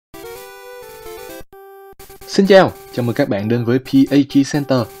Xin chào, chào mừng các bạn đến với PAG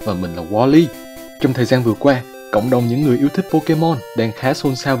Center và mình là Wally. Trong thời gian vừa qua, cộng đồng những người yêu thích Pokemon đang khá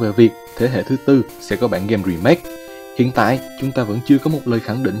xôn xao về việc thế hệ thứ tư sẽ có bản game remake. Hiện tại, chúng ta vẫn chưa có một lời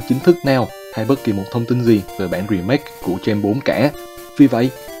khẳng định chính thức nào hay bất kỳ một thông tin gì về bản remake của Gen 4 cả. Vì vậy,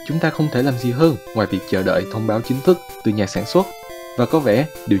 chúng ta không thể làm gì hơn ngoài việc chờ đợi thông báo chính thức từ nhà sản xuất. Và có vẻ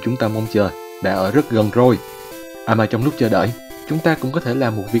điều chúng ta mong chờ đã ở rất gần rồi. Mà trong lúc chờ đợi, chúng ta cũng có thể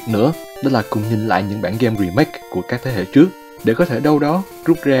làm một việc nữa, đó là cùng nhìn lại những bản game remake của các thế hệ trước để có thể đâu đó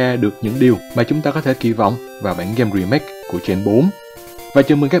rút ra được những điều mà chúng ta có thể kỳ vọng vào bản game remake của Gen 4. Và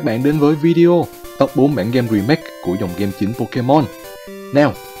chào mừng các bạn đến với video top 4 bản game remake của dòng game chính Pokemon.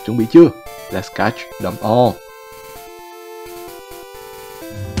 Nào, chuẩn bị chưa? Let's catch them all!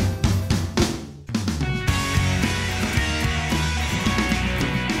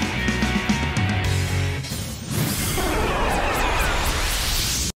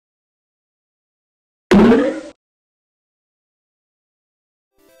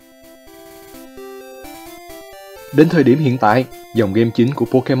 Đến thời điểm hiện tại, dòng game chính của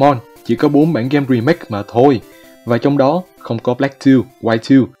Pokemon chỉ có 4 bản game remake mà thôi, và trong đó không có Black 2, White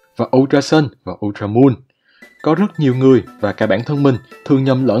 2 và Ultra Sun và Ultra Moon. Có rất nhiều người và cả bản thân mình thường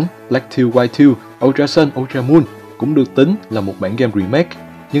nhầm lẫn Black 2, White 2, Ultra Sun, Ultra Moon cũng được tính là một bản game remake,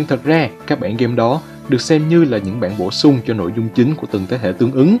 nhưng thật ra các bản game đó được xem như là những bản bổ sung cho nội dung chính của từng thế hệ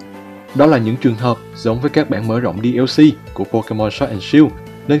tương ứng. Đó là những trường hợp giống với các bản mở rộng DLC của Pokemon Sword and Shield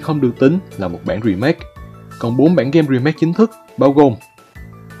nên không được tính là một bản remake. Còn 4 bản game remake chính thức bao gồm: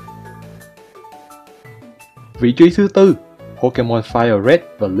 vị trí thứ tư, Pokemon Fire Red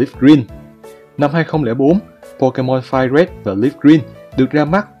và Leaf Green. Năm 2004, Pokemon Fire Red và Leaf Green được ra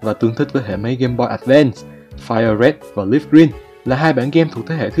mắt và tương thích với hệ máy Game Boy Advance. Fire Red và Leaf Green là hai bản game thuộc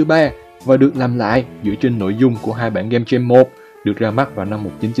thế hệ thứ ba và được làm lại dựa trên nội dung của hai bản game Gen 1 được ra mắt vào năm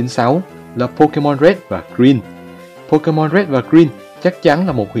 1996 là Pokemon Red và Green. Pokemon Red và Green chắc chắn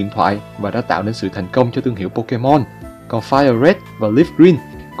là một huyền thoại và đã tạo nên sự thành công cho thương hiệu Pokemon. Còn Fire Red và Leaf Green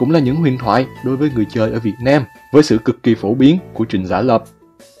cũng là những huyền thoại đối với người chơi ở Việt Nam với sự cực kỳ phổ biến của trình giả lập.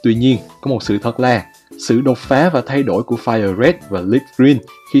 Tuy nhiên, có một sự thật là sự đột phá và thay đổi của Fire Red và Leaf Green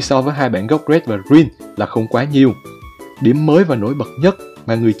khi so với hai bản gốc Red và Green là không quá nhiều. Điểm mới và nổi bật nhất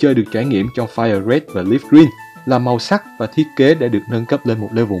mà người chơi được trải nghiệm trong Fire Red và Leaf Green là màu sắc và thiết kế đã được nâng cấp lên một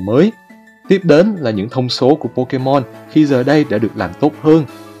level mới. Tiếp đến là những thông số của Pokemon khi giờ đây đã được làm tốt hơn.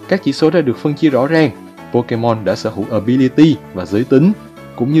 Các chỉ số đã được phân chia rõ ràng. Pokemon đã sở hữu ability và giới tính,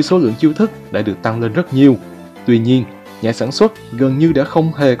 cũng như số lượng chiêu thức đã được tăng lên rất nhiều. Tuy nhiên, nhà sản xuất gần như đã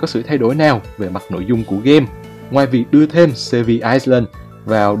không hề có sự thay đổi nào về mặt nội dung của game, ngoài việc đưa thêm CV Island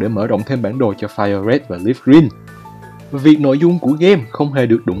vào để mở rộng thêm bản đồ cho Fire Red và Leaf Green. Việc nội dung của game không hề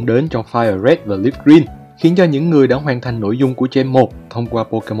được đụng đến trong Fire Red và Leaf Green khiến cho những người đã hoàn thành nội dung của Gen 1 thông qua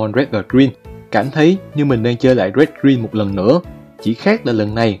Pokemon Red và Green cảm thấy như mình đang chơi lại Red Green một lần nữa, chỉ khác là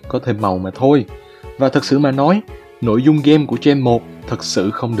lần này có thêm màu mà thôi. Và thật sự mà nói, nội dung game của Gen 1 thật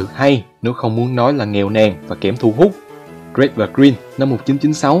sự không được hay nếu không muốn nói là nghèo nàn và kém thu hút. Red và Green năm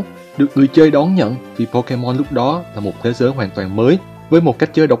 1996 được người chơi đón nhận vì Pokemon lúc đó là một thế giới hoàn toàn mới với một cách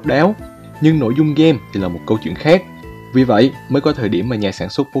chơi độc đáo, nhưng nội dung game thì là một câu chuyện khác. Vì vậy mới có thời điểm mà nhà sản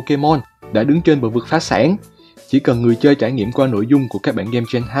xuất Pokemon đã đứng trên bờ vực phá sản. Chỉ cần người chơi trải nghiệm qua nội dung của các bản game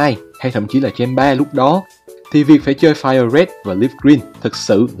Gen 2 hay thậm chí là Gen 3 lúc đó, thì việc phải chơi Fire Red và Leaf Green thực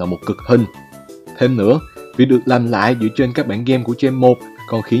sự là một cực hình. Thêm nữa, việc được làm lại dựa trên các bản game của Gen 1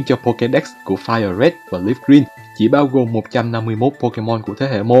 còn khiến cho Pokédex của Fire Red và Leaf Green chỉ bao gồm 151 Pokemon của thế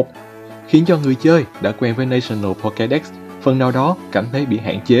hệ 1, khiến cho người chơi đã quen với National Pokédex phần nào đó cảm thấy bị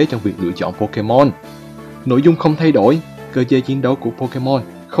hạn chế trong việc lựa chọn Pokemon. Nội dung không thay đổi, cơ chế chiến đấu của Pokemon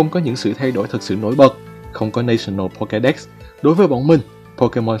không có những sự thay đổi thật sự nổi bật, không có National Pokédex. Đối với bọn mình,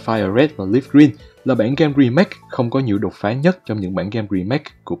 Pokemon Fire Red và Leaf Green là bản game remake không có nhiều đột phá nhất trong những bản game remake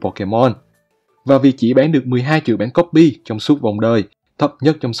của Pokemon. Và vì chỉ bán được 12 triệu bản copy trong suốt vòng đời, thấp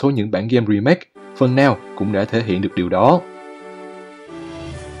nhất trong số những bản game remake, phần nào cũng đã thể hiện được điều đó.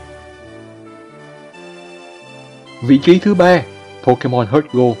 Vị trí thứ 3, Pokemon Heart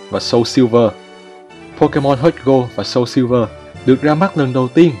Gold và Soul Silver. Pokemon Heart Gold và Soul Silver được ra mắt lần đầu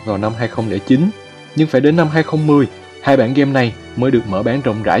tiên vào năm 2009, nhưng phải đến năm 2010, hai bản game này mới được mở bán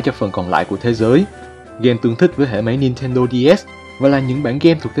rộng rãi cho phần còn lại của thế giới. Game tương thích với hệ máy Nintendo DS và là những bản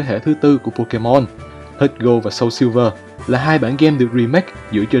game thuộc thế hệ thứ tư của Pokemon. Heart Gold và Soul Silver là hai bản game được remake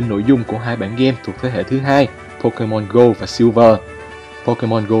dựa trên nội dung của hai bản game thuộc thế hệ thứ hai, Pokemon Gold và Silver.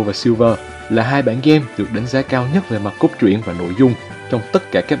 Pokemon Gold và Silver là hai bản game được đánh giá cao nhất về mặt cốt truyện và nội dung trong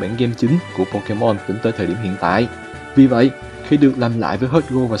tất cả các bản game chính của Pokemon tính tới thời điểm hiện tại. Vì vậy, khi được làm lại với Heart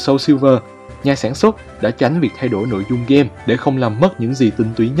Gold và Soul Silver, nhà sản xuất đã tránh việc thay đổi nội dung game để không làm mất những gì tinh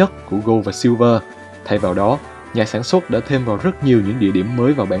túy nhất của Gold và Silver. Thay vào đó, nhà sản xuất đã thêm vào rất nhiều những địa điểm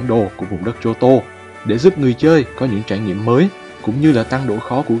mới vào bản đồ của vùng đất Johto để giúp người chơi có những trải nghiệm mới, cũng như là tăng độ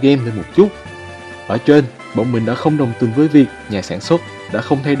khó của game lên một chút. Ở trên, bọn mình đã không đồng tình với việc nhà sản xuất đã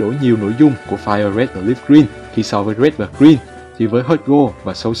không thay đổi nhiều nội dung của Fire Red và Leaf Green khi so với Red và Green, thì với Heart Gold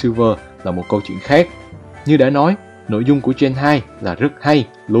và Soul Silver là một câu chuyện khác. Như đã nói, nội dung của Gen 2 là rất hay,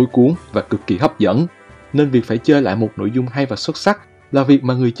 lôi cuốn và cực kỳ hấp dẫn, nên việc phải chơi lại một nội dung hay và xuất sắc là việc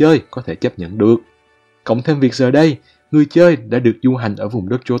mà người chơi có thể chấp nhận được. Cộng thêm việc giờ đây, người chơi đã được du hành ở vùng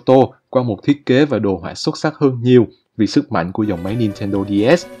đất Johto qua một thiết kế và đồ họa xuất sắc hơn nhiều vì sức mạnh của dòng máy Nintendo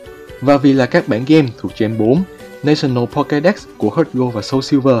DS. Và vì là các bản game thuộc Gen 4, National Pokédex của Heart Gold và Soul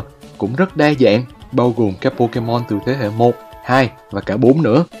Silver cũng rất đa dạng, bao gồm các Pokemon từ thế hệ 1, 2 và cả 4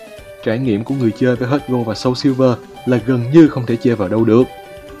 nữa. Trải nghiệm của người chơi với Heart Gold và Soul Silver là gần như không thể chê vào đâu được.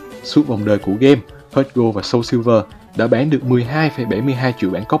 Suốt vòng đời của game, Heart Gold và Soul Silver đã bán được 12,72 triệu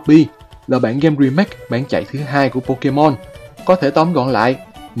bản copy, là bản game remake bán chạy thứ hai của Pokemon. Có thể tóm gọn lại,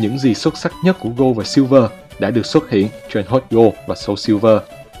 những gì xuất sắc nhất của Gold và Silver đã được xuất hiện trên Heart Gold và Soul Silver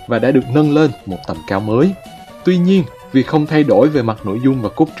và đã được nâng lên một tầm cao mới. Tuy nhiên, việc không thay đổi về mặt nội dung và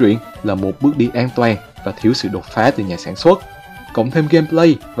cốt truyện là một bước đi an toàn và thiếu sự đột phá từ nhà sản xuất. Cộng thêm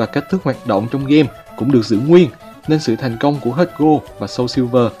gameplay và cách thức hoạt động trong game cũng được giữ nguyên, nên sự thành công của Heart Gold và Soul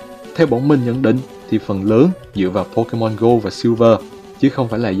Silver, theo bọn mình nhận định, thì phần lớn dựa vào Pokemon Gold và Silver, chứ không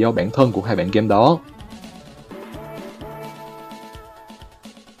phải là do bản thân của hai bản game đó.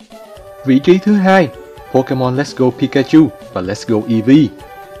 Vị trí thứ hai, Pokemon Let's Go Pikachu và Let's Go Eevee.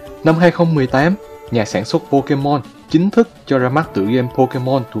 Năm 2018, nhà sản xuất Pokemon chính thức cho ra mắt tựa game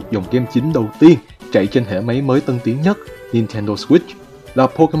Pokemon thuộc dòng game chính đầu tiên chạy trên hệ máy mới tân tiến nhất Nintendo Switch là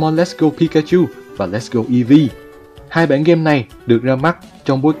Pokemon Let's Go Pikachu và Let's Go Eevee. Hai bản game này được ra mắt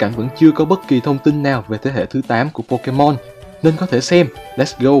trong bối cảnh vẫn chưa có bất kỳ thông tin nào về thế hệ thứ 8 của Pokemon, nên có thể xem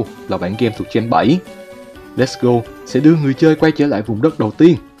Let's Go là bản game thuộc Gen 7. Let's Go sẽ đưa người chơi quay trở lại vùng đất đầu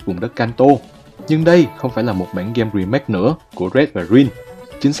tiên, vùng đất Kanto. Nhưng đây không phải là một bản game remake nữa của Red và Green.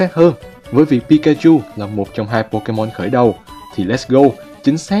 Chính xác hơn, với việc Pikachu là một trong hai Pokemon khởi đầu, thì Let's Go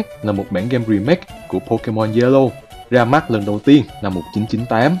chính xác là một bản game remake của Pokemon Yellow, ra mắt lần đầu tiên năm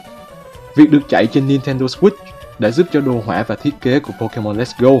 1998. Việc được chạy trên Nintendo Switch đã giúp cho đồ họa và thiết kế của Pokemon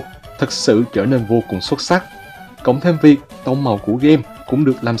Let's Go thật sự trở nên vô cùng xuất sắc. Cộng thêm việc tông màu của game cũng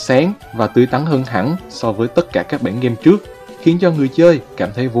được làm sáng và tươi tắn hơn hẳn so với tất cả các bản game trước, khiến cho người chơi cảm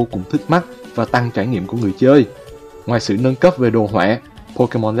thấy vô cùng thích mắt và tăng trải nghiệm của người chơi. Ngoài sự nâng cấp về đồ họa,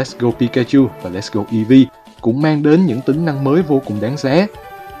 Pokemon Let's Go Pikachu và Let's Go Eevee cũng mang đến những tính năng mới vô cùng đáng giá.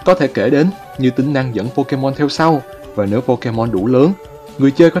 Có thể kể đến như tính năng dẫn Pokemon theo sau, và nếu Pokemon đủ lớn,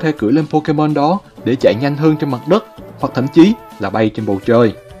 người chơi có thể cưỡi lên Pokemon đó để chạy nhanh hơn trên mặt đất, hoặc thậm chí là bay trên bầu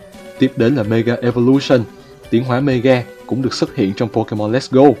trời. Tiếp đến là Mega Evolution, tiến hóa Mega cũng được xuất hiện trong Pokemon Let's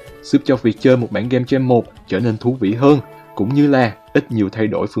Go, giúp cho việc chơi một bản game Gen 1 trở nên thú vị hơn, cũng như là ít nhiều thay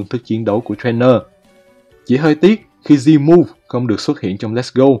đổi phương thức chiến đấu của trainer. Chỉ hơi tiếc khi Z-Move không được xuất hiện trong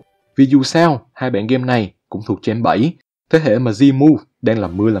Let's Go, vì dù sao hai bản game này cũng thuộc Gen 7, thế hệ mà Z-Move đang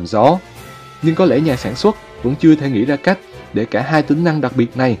làm mưa làm gió. Nhưng có lẽ nhà sản xuất vẫn chưa thể nghĩ ra cách để cả hai tính năng đặc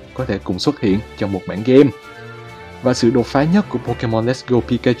biệt này có thể cùng xuất hiện trong một bản game. Và sự đột phá nhất của Pokemon Let's Go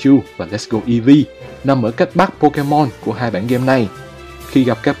Pikachu và Let's Go Eevee nằm ở cách bắt Pokemon của hai bản game này. Khi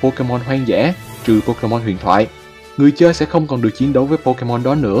gặp các Pokemon hoang dã, trừ Pokemon huyền thoại, người chơi sẽ không còn được chiến đấu với Pokemon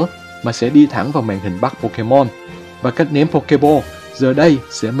đó nữa, mà sẽ đi thẳng vào màn hình bắt Pokemon. Và cách ném Pokeball giờ đây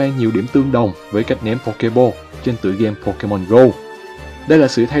sẽ mang nhiều điểm tương đồng với cách ném Pokeball trên tựa game Pokemon Go. Đây là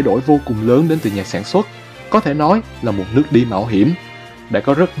sự thay đổi vô cùng lớn đến từ nhà sản xuất, có thể nói là một nước đi mạo hiểm. Đã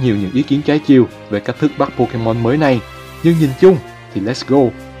có rất nhiều những ý kiến trái chiều về cách thức bắt Pokemon mới này, nhưng nhìn chung thì Let's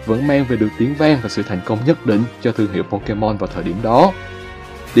Go vẫn mang về được tiếng vang và sự thành công nhất định cho thương hiệu Pokemon vào thời điểm đó.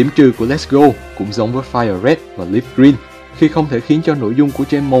 Điểm trừ của Let's Go cũng giống với Fire Red và Leaf Green, khi không thể khiến cho nội dung của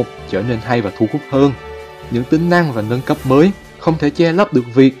Gen 1 trở nên hay và thu hút hơn. Những tính năng và nâng cấp mới không thể che lấp được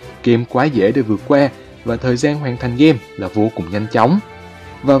việc game quá dễ để vượt qua, và thời gian hoàn thành game là vô cùng nhanh chóng.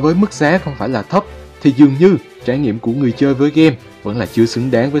 Và với mức giá không phải là thấp, thì dường như trải nghiệm của người chơi với game vẫn là chưa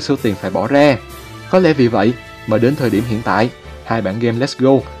xứng đáng với số tiền phải bỏ ra. Có lẽ vì vậy mà đến thời điểm hiện tại, hai bản game Let's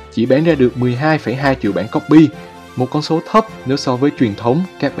Go chỉ bán ra được 12,2 triệu bản copy, một con số thấp nếu so với truyền thống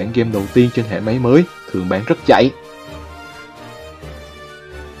các bản game đầu tiên trên hệ máy mới thường bán rất chạy.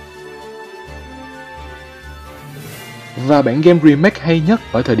 Và bản game remake hay nhất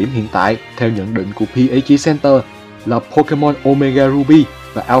ở thời điểm hiện tại theo nhận định của PAG Center là Pokemon Omega Ruby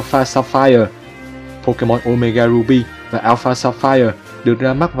và Alpha Sapphire. Pokemon Omega Ruby và Alpha Sapphire được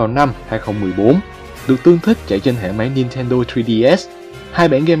ra mắt vào năm 2014, được tương thích chạy trên hệ máy Nintendo 3DS. Hai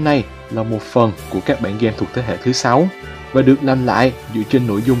bản game này là một phần của các bản game thuộc thế hệ thứ 6. và được làm lại dựa trên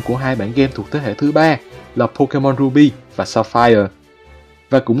nội dung của hai bản game thuộc thế hệ thứ 3 là Pokemon Ruby và Sapphire.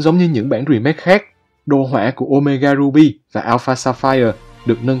 Và cũng giống như những bản remake khác, đồ họa của Omega Ruby và Alpha Sapphire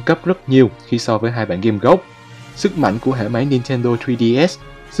được nâng cấp rất nhiều khi so với hai bản game gốc. Sức mạnh của hệ máy Nintendo 3DS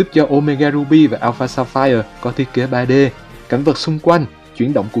giúp cho Omega Ruby và Alpha Sapphire có thiết kế 3D, cảnh vật xung quanh,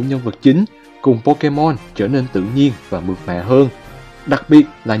 chuyển động của nhân vật chính cùng Pokemon trở nên tự nhiên và mượt mà hơn. Đặc biệt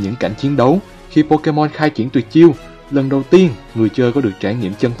là những cảnh chiến đấu khi Pokemon khai triển tuyệt chiêu, lần đầu tiên người chơi có được trải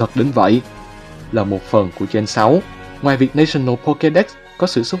nghiệm chân thật đến vậy. Là một phần của Gen 6, ngoài việc National Pokédex có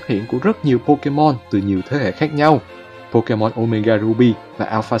sự xuất hiện của rất nhiều Pokemon từ nhiều thế hệ khác nhau, Pokemon Omega Ruby và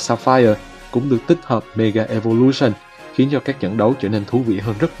Alpha Sapphire cũng được tích hợp Mega Evolution, khiến cho các trận đấu trở nên thú vị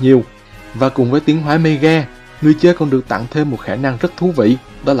hơn rất nhiều. Và cùng với tiến hóa Mega, người chơi còn được tặng thêm một khả năng rất thú vị,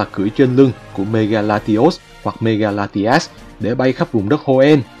 đó là cưỡi trên lưng của Mega Latios hoặc Mega Latias để bay khắp vùng đất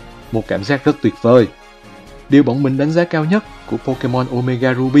Hoenn, một cảm giác rất tuyệt vời. Điều bọn mình đánh giá cao nhất của Pokemon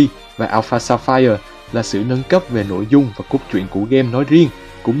Omega Ruby và Alpha Sapphire là sự nâng cấp về nội dung và cốt truyện của game nói riêng,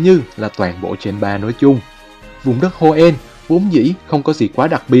 cũng như là toàn bộ Gen 3 nói chung. Vùng đất Hoenn vốn dĩ không có gì quá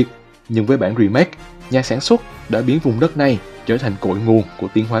đặc biệt, nhưng với bản remake, nhà sản xuất đã biến vùng đất này trở thành cội nguồn của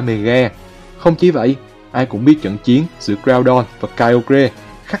tiến hóa Mega. Không chỉ vậy, ai cũng biết trận chiến giữa Groudon và Kyogre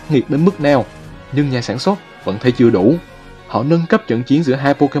khắc nghiệt đến mức nào, nhưng nhà sản xuất vẫn thấy chưa đủ. Họ nâng cấp trận chiến giữa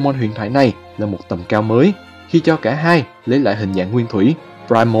hai Pokemon huyền thoại này lên một tầm cao mới khi cho cả hai lấy lại hình dạng nguyên thủy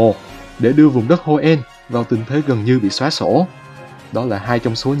Primal để đưa vùng đất Hoenn vào tình thế gần như bị xóa sổ. Đó là hai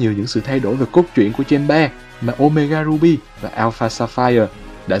trong số nhiều những sự thay đổi về cốt truyện của Gen 3 mà Omega Ruby và Alpha Sapphire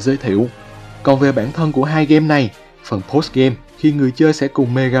đã giới thiệu. Còn về bản thân của hai game này, phần post-game khi người chơi sẽ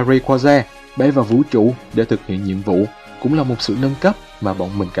cùng Mega Rayquaza bay vào vũ trụ để thực hiện nhiệm vụ cũng là một sự nâng cấp mà bọn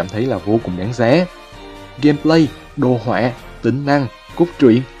mình cảm thấy là vô cùng đáng giá. Gameplay, đồ họa, tính năng, cốt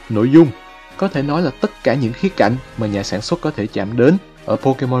truyện, nội dung, có thể nói là tất cả những khía cạnh mà nhà sản xuất có thể chạm đến ở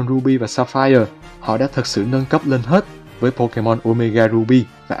Pokemon Ruby và Sapphire, họ đã thật sự nâng cấp lên hết với Pokemon Omega Ruby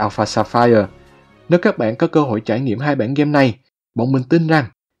và Alpha Sapphire. Nếu các bạn có cơ hội trải nghiệm hai bản game này, bọn mình tin rằng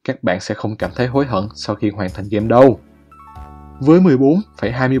các bạn sẽ không cảm thấy hối hận sau khi hoàn thành game đâu. Với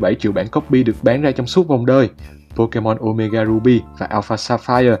 14,27 triệu bản copy được bán ra trong suốt vòng đời, Pokemon Omega Ruby và Alpha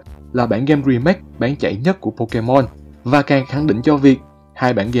Sapphire là bản game remake bán chạy nhất của Pokemon, và càng khẳng định cho việc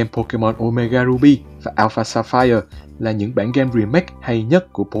hai bản game Pokemon Omega Ruby và Alpha Sapphire là những bản game remake hay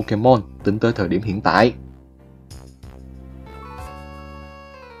nhất của Pokemon tính tới thời điểm hiện tại.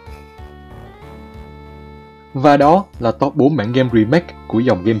 Và đó là top 4 bản game remake của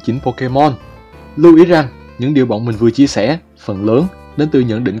dòng game chính Pokemon. Lưu ý rằng, những điều bọn mình vừa chia sẻ, phần lớn đến từ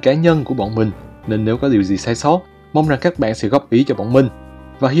nhận định cá nhân của bọn mình, nên nếu có điều gì sai sót, mong rằng các bạn sẽ góp ý cho bọn mình.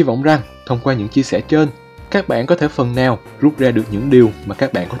 Và hy vọng rằng, thông qua những chia sẻ trên, các bạn có thể phần nào rút ra được những điều mà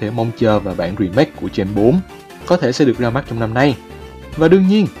các bạn có thể mong chờ vào bản remake của Gen 4, có thể sẽ được ra mắt trong năm nay. Và đương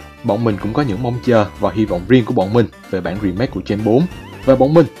nhiên, bọn mình cũng có những mong chờ và hy vọng riêng của bọn mình về bản remake của Gen 4, và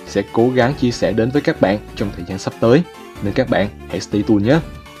bọn mình sẽ cố gắng chia sẻ đến với các bạn trong thời gian sắp tới, nên các bạn hãy stay tuned nhé.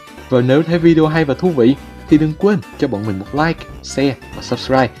 Và nếu thấy video hay và thú vị thì đừng quên cho bọn mình một like, share và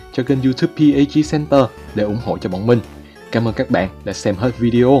subscribe cho kênh YouTube PAG Center để ủng hộ cho bọn mình. Cảm ơn các bạn đã xem hết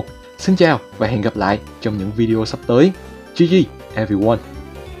video. Xin chào và hẹn gặp lại trong những video sắp tới. GG everyone!